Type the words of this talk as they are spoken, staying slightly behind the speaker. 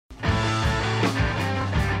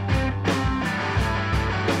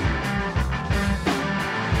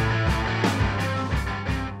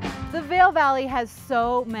Ohio Valley has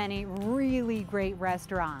so many really great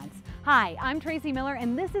restaurants. Hi, I'm Tracy Miller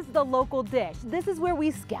and this is The Local Dish. This is where we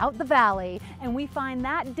scout the valley and we find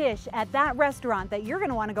that dish at that restaurant that you're going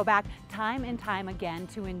to want to go back time and time again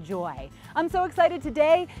to enjoy. I'm so excited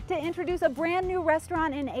today to introduce a brand new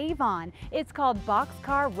restaurant in Avon. It's called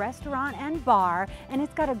Boxcar Restaurant and Bar, and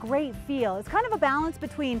it's got a great feel. It's kind of a balance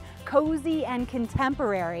between cozy and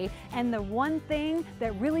contemporary, and the one thing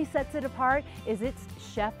that really sets it apart is it's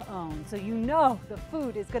chef-owned, so you know the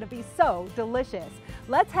food is going to be so delicious.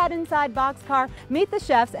 Let's head inside Boxcar, meet the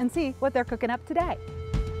chefs, and see what they're cooking up today.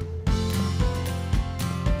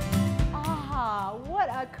 Ah, what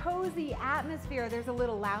a cozy atmosphere. There's a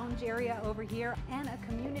little lounge area over here and a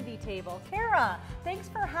community table. Kara, thanks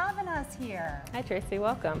for having us here. Hi Tracy,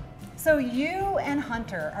 welcome. So you and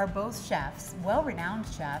Hunter are both chefs, well-renowned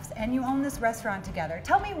chefs, and you own this restaurant together.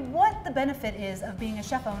 Tell me what the benefit is of being a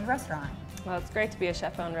chef-owned restaurant. Well, it's great to be a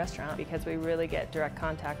chef-owned restaurant because we really get direct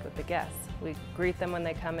contact with the guests. We greet them when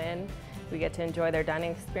they come in, we get to enjoy their dining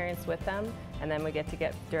experience with them, and then we get to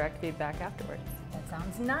get direct feedback afterwards. That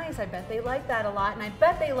sounds nice. I bet they like that a lot, and I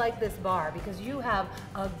bet they like this bar because you have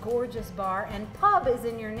a gorgeous bar and pub is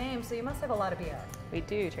in your name, so you must have a lot of beer. We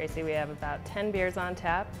do, Tracy. We have about 10 beers on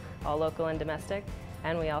tap, all local and domestic,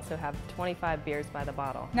 and we also have 25 beers by the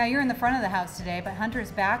bottle. Now you're in the front of the house today, but Hunter's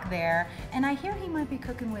back there, and I hear he might be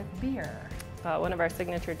cooking with beer. One of our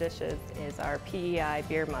signature dishes is our PEI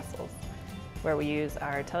beer mussels, where we use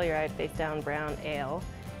our Telluride face down brown ale,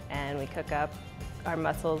 and we cook up our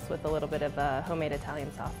mussels with a little bit of a homemade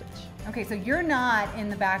Italian sausage. Okay, so you're not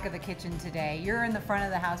in the back of the kitchen today, you're in the front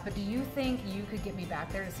of the house, but do you think you could get me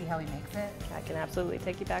back there to see how he makes it? I can absolutely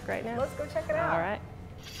take you back right now. Let's go check it out. All right.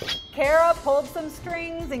 Kara pulled some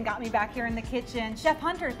strings and got me back here in the kitchen. Chef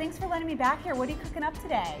Hunter, thanks for letting me back here. What are you cooking up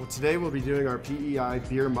today? Well, today we'll be doing our PEI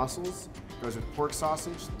beer mussels. It goes with pork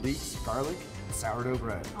sausage, leeks, garlic, and sourdough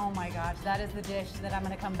bread. Oh my gosh, that is the dish that I'm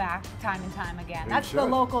going to come back time and time again. You That's should. the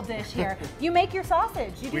local dish here. You make your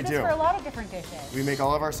sausage. You do We this do. for a lot of different dishes. We make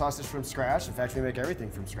all of our sausage from scratch. In fact, we make everything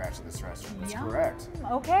from scratch at this restaurant. That's Yum. correct.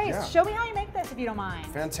 Okay, Yeah. show me how you make this if you don't mind.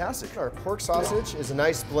 Fantastic. Our pork sausage is a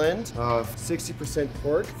nice blend of 60%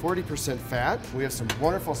 pork, 40% fat. We have some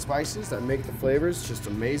wonderful spices that make the flavors just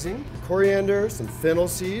amazing. Coriander, some fennel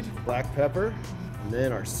seed, black pepper, and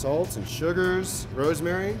then our salts and sugars,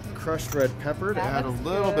 rosemary, crushed red pepper to That add a looks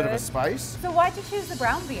little bit of a good. spice. So why'd you choose the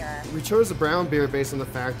brown beer? We chose the brown beer based on the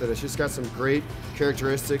fact that it's just got some great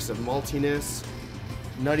characteristics of maltiness,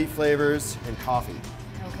 nutty flavors, and coffee.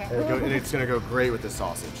 Okay. And it's going to go great with the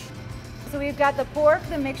sausage. So we've got the pork,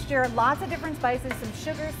 the mixture, lots of different spices, some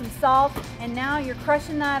sugar, some salt, and now you're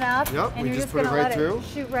crushing that up. Yep, and we you're just just put it gonna right let through. it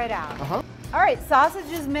shoot right out. Uh-huh. All right,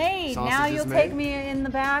 sausage is made. Sausage now is you'll made. take me in the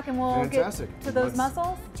back and we'll Fantastic. get to those Let's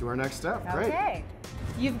mussels. To our next step. Great. Okay.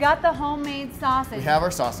 You've got the homemade sausage. We have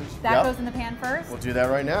our sausage. That Yep. goes in the pan first? We'll do that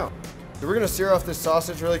right now. So we're going to sear off this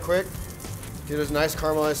sausage really quick, get those nice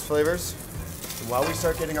caramelized flavors. And while we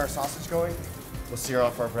start getting our sausage going, we'll sear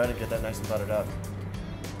off our bread and get that nice and buttered up.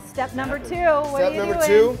 Step number two, what are Step you number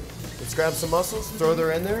doing? 2, let's grab some mussels, throw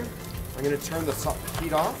them in there. I'm going to turn the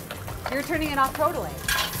heat off. You're turning it off totally.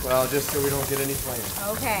 Well, just so we don't get any flame.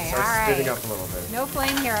 Okay, Start all right. spitting up a little bit. No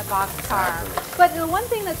flame here at Boxcar. Exactly. But the one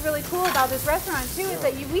thing that's really cool about this restaurant too is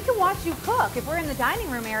that we can watch you cook. If we're in the dining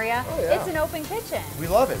room area, Oh, yeah. it's an open kitchen. We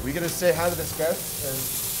love it. We get to say hi to the guests and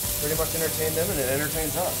pretty much entertain them, and it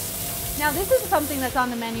entertains us. Now this is something that's on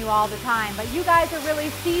the menu all the time, but you guys are really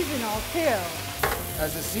seasonal too.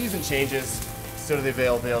 As the season changes, so do the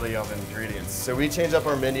availability of ingredients. So we change up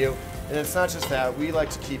our menu, and it's not just that. We like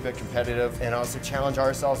to keep it competitive and also challenge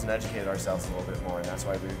ourselves and educate ourselves a little bit more, and that's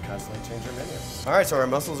why we constantly change our menu. All right, so our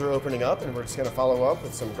mussels are opening up, and we're just gonna follow up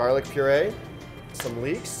with some garlic puree, some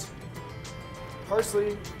leeks,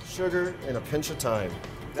 parsley, sugar, and a pinch of thyme.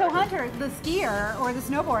 So Hunter, the skier or the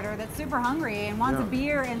snowboarder that's super hungry and wants a Yeah.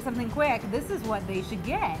 beer and something quick, this is what they should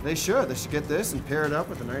get. They should get this and pair it up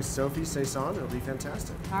with a nice Sophie Saison. It'll be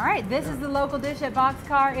fantastic. All right, this is the local dish at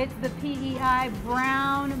Boxcar. It's the PEI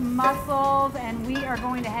brown mussels, and we are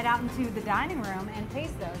going to head out into the dining room and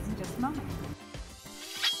taste those in just a moment.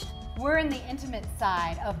 We're in the intimate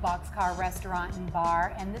side of Boxcar Restaurant and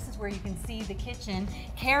Bar, and this is where you can see the kitchen.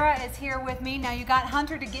 Kara is here with me. Now you got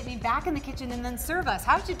Hunter to get me back in the kitchen and then serve us.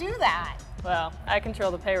 How'd you do that? Well, I control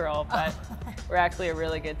the payroll, but we're actually a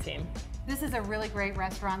really good team. This is a really great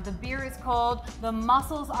restaurant. The beer is cold. The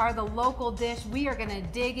mussels are the local dish. We are gonna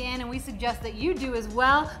dig in, and we suggest that you do as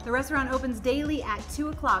well. The restaurant opens daily at 2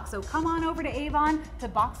 o'clock, so come on over to Avon to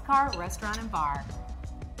Boxcar Restaurant and Bar.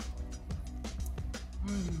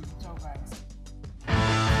 So good.